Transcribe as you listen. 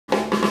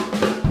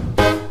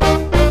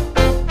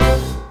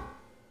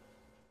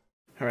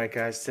Alright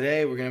guys,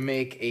 today we're going to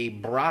make a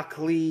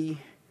broccoli,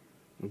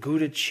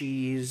 Gouda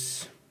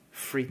cheese,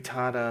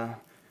 frittata,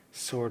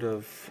 sort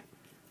of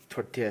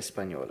tortilla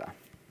española.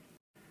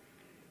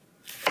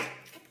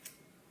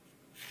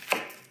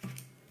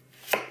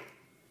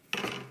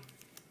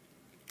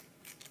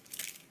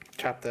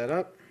 Chop that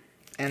up,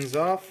 ends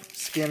off,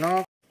 skin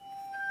off.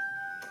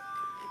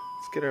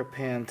 Let's get our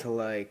pan to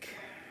like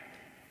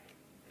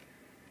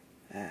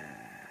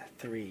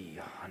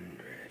 300,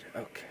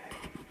 okay.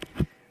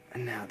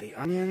 And now the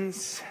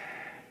onions.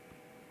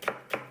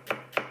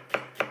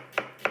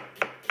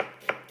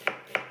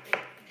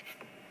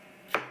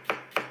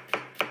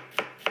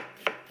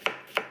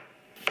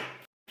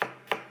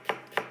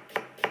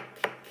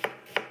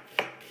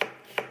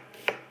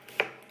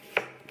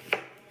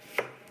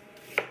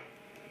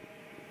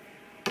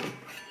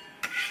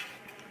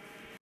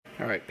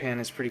 Alright, pan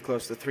is pretty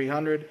close to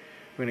 300.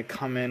 We're going to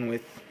come in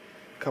with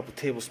a couple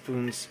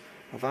tablespoons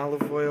of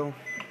olive oil.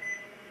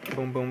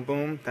 Boom, boom,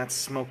 boom. That's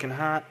smoking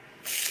hot.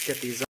 Let's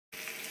get these up.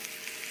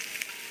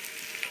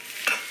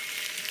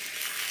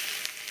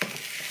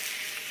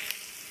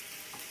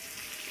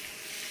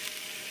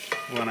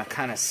 We want to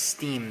kind of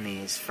steam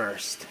these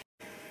first.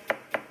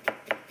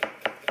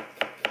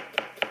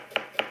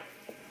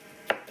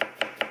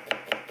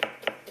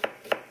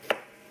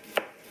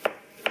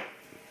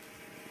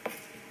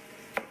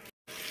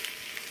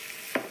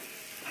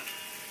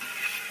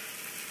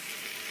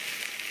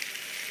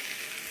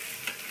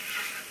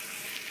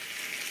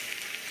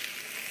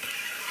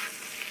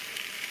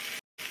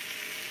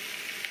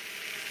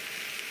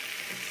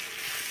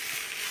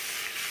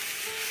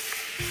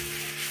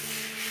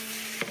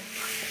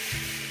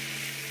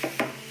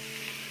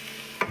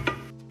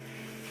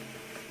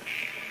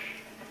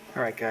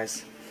 Alright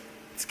guys,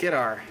 let's get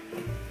our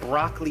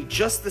broccoli,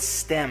 just the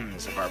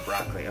stems of our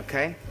broccoli,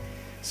 okay?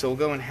 So we'll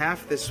go in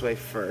half this way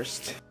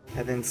first,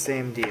 and then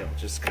same deal,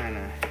 just kind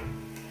of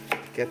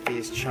get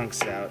these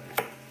chunks out.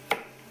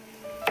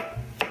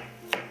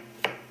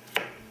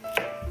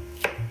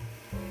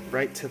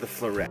 Right to the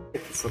floret.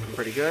 It's looking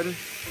pretty good.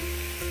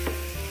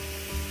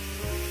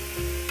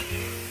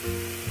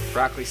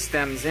 Broccoli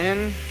stems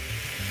in,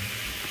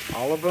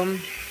 all of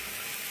them.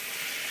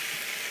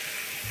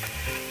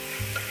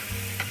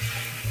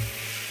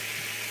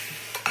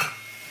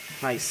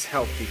 Nice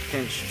healthy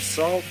pinch of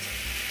salt.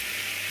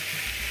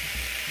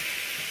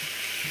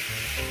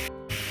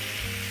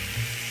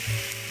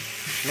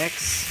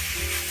 Mix.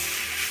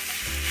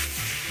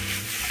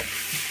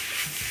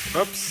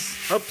 Oops,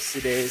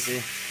 oopsie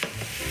daisy.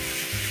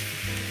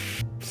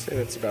 Say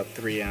that's about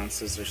 3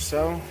 ounces or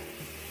so.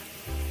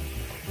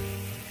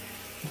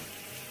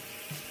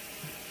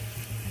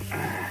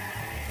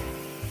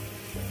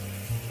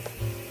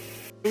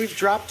 We've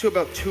dropped to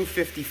about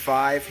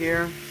 255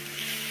 here.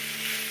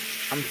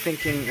 I'm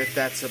thinking that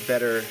that's a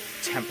better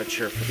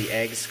temperature for the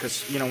eggs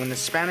because, you know, when the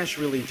Spanish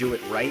really do it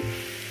right,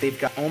 they've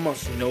got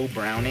almost no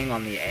browning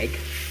on the egg.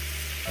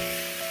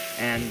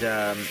 And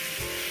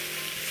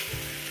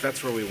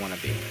that's where we want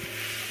to be.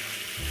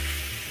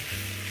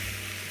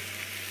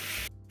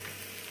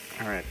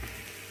 All right.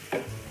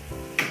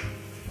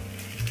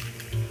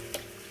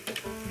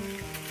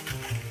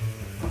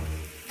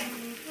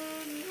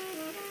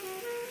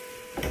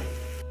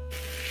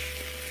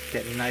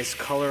 Getting nice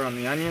color on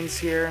the onions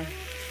here.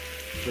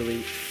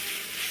 Really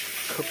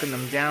cooking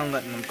them down,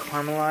 letting them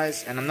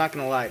caramelize. And I'm not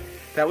gonna lie,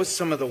 that was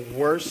some of the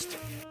worst.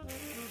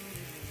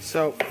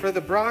 So for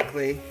the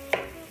broccoli,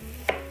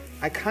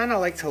 I kind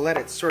of like to let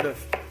it sort of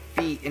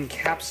be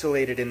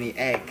encapsulated in the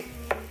egg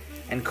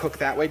and cook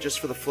that way just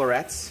for the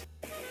florets.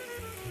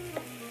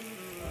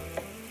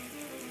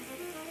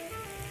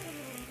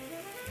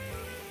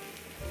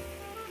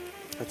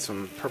 Got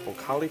some purple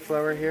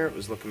cauliflower here. It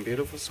was looking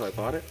beautiful, so I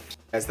bought it.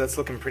 Guys, that's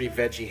looking pretty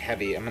veggie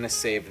heavy. I'm gonna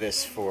save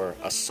this for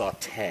a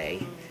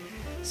saute.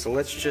 So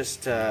let's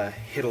just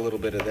hit a little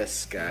bit of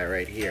this guy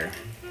right here.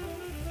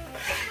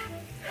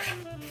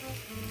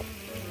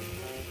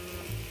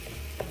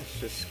 Let's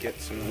just get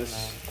some of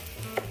this.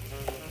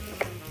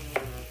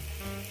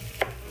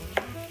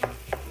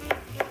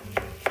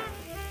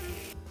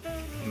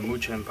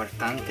 Mucho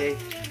importante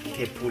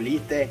che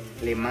pulite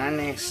le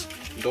manos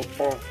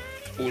dopo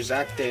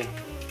usate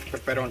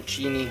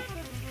peperoncini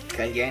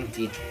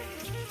calienti.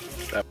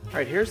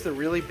 Alright, here's the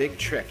really big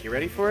trick. You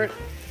ready for it?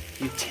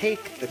 You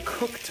take the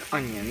cooked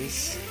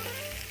onions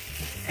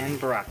and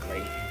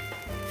broccoli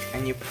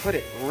and you put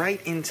it right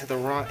into the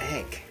raw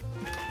egg.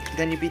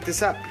 Then you beat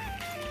this up.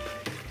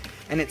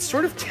 And it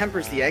sort of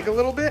tempers the egg a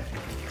little bit.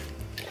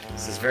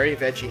 This is very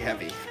veggie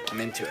heavy.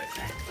 I'm into it.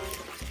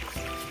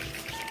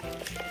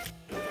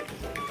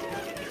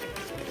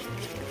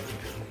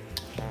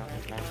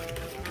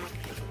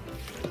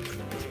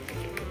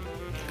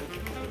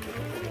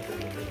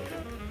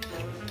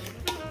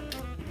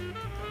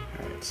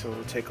 So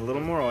we'll take a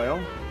little more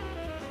oil.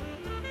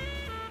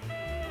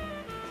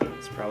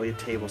 It's probably a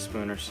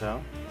tablespoon or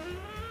so.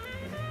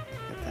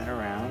 Get that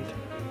around.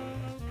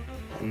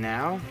 And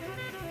now,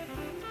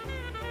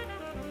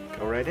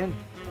 go right in.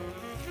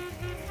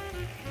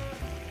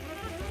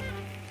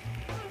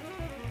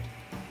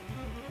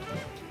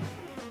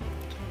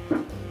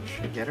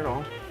 get it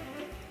all.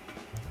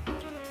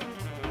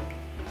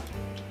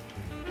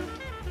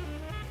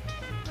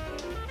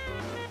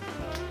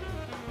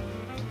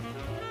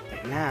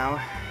 And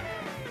now,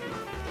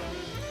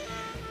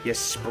 you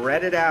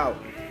spread it out.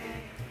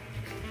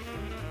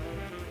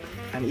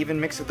 And even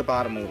mix at the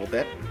bottom a little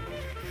bit.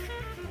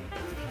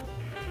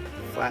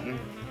 Flatten.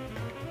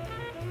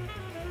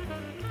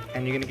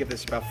 And you're gonna give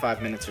this about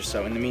 5 minutes or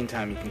so. In the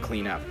meantime, you can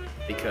clean up,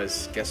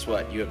 because guess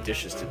what? You have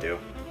dishes to do.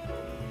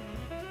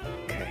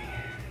 Okay,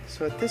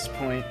 so at this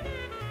point,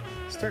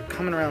 start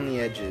coming around the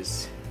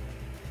edges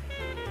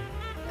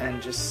and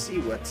just see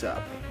what's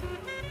up.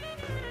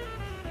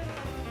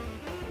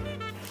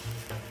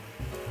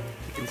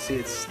 You can see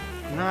it's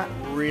not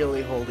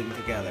really holding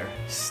together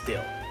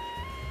still.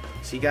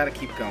 So you gotta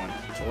keep going.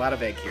 There's a lot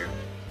of egg here.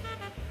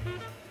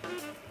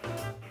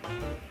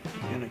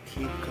 I'm gonna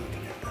keep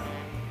cooking it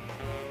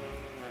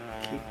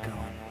though. Keep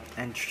going.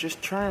 And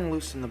just try and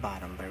loosen the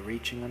bottom by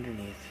reaching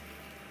underneath.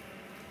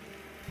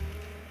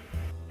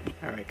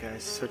 Alright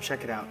guys, so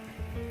check it out.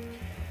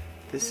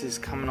 This is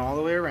coming all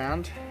the way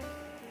around.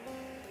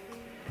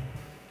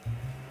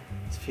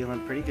 It's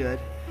feeling pretty good.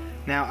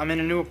 Now, I'm in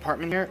a new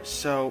apartment here,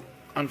 so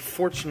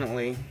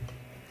unfortunately,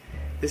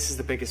 this is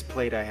the biggest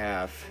plate I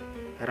have.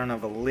 I don't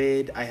have a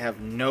lid, I have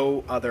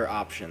no other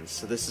options,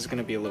 so this is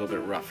gonna be a little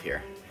bit rough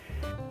here.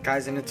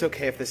 Guys, and it's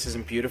okay if this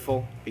isn't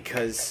beautiful,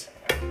 because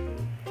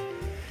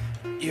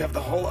you have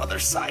the whole other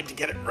side to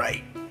get it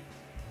right.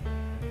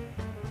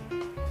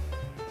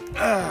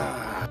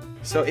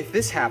 So if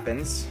this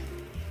happens,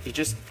 you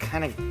just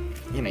kind of,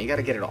 you know, you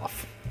gotta get it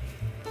off.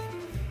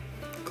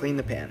 Clean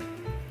the pan.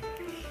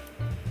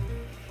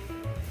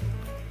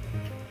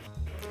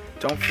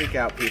 Don't freak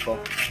out, people.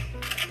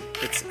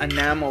 It's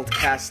enameled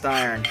cast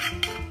iron.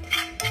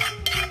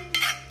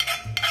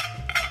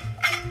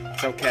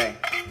 It's okay.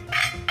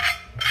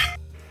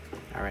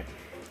 All right.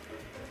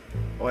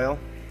 Oil.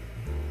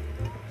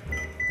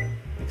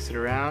 Mix it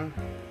around.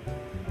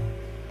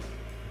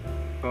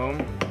 Boom.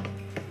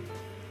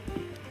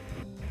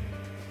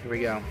 Here we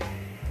go.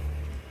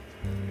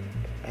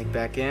 Egg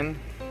back in.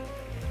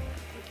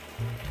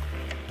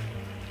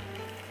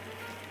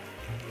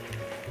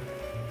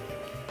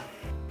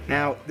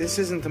 Now, this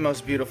isn't the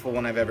most beautiful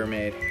one I've ever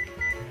made,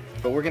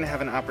 but we're gonna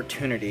have an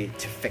opportunity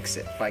to fix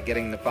it by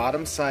getting the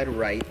bottom side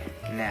right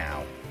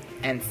now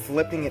and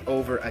flipping it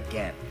over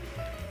again.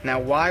 Now,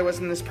 why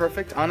wasn't this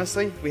perfect?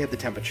 Honestly, we had the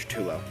temperature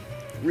too low.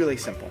 Really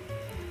simple.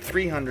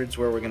 300's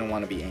where we're gonna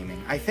wanna be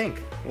aiming. I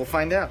think. We'll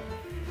find out.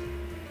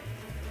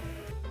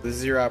 This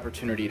is your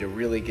opportunity to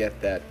really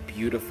get that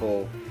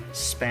beautiful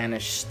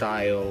Spanish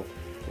style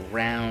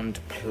round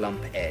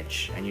plump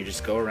edge, and you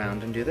just go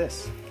around and do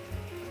this.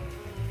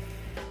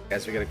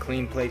 Guys, we got a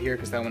clean plate here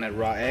because that one had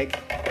raw egg.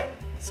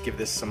 Let's give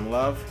this some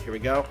love. Here we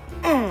go.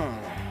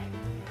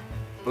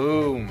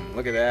 Boom,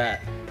 look at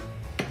that.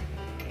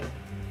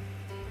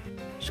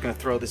 Just gonna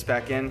throw this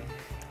back in.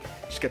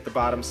 Just get the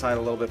bottom side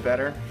a little bit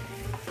better.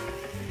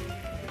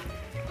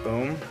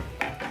 Boom.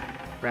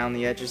 Round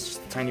the edges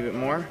just a tiny bit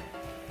more.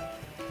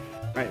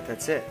 All right,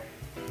 that's it.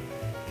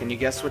 Can you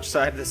guess which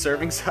side the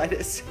serving side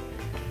is?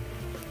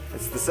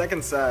 It's the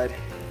second side.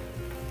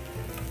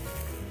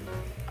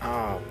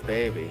 Oh,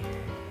 baby.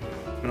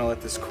 I'm gonna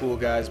let this cool,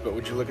 guys, but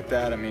would you look at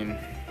that? I mean,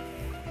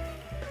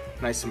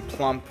 nice and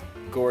plump,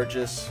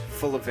 gorgeous,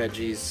 full of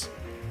veggies,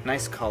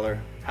 nice color.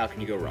 How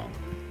can you go wrong?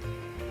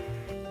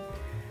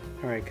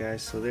 All right,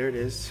 guys, so there it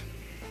is.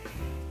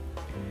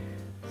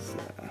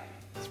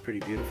 It's pretty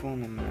beautiful,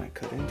 and I'm gonna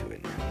cut into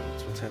it now.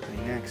 That's what's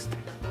happening next.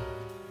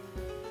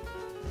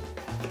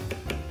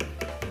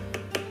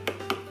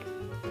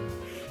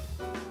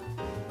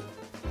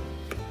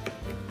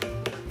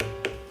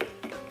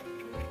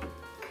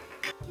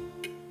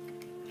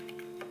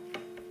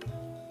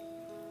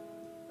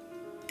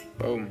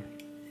 Boom.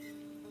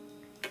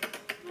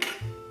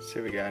 See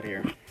what we got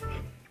here.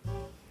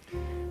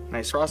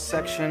 Nice cross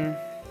section.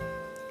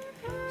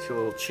 See a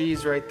little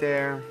cheese right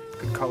there.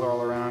 Good color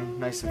all around.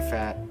 Nice and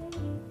fat.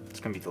 It's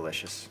gonna be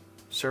delicious.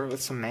 Serve it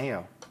with some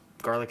mayo.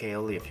 Garlic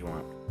aioli if you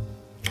want.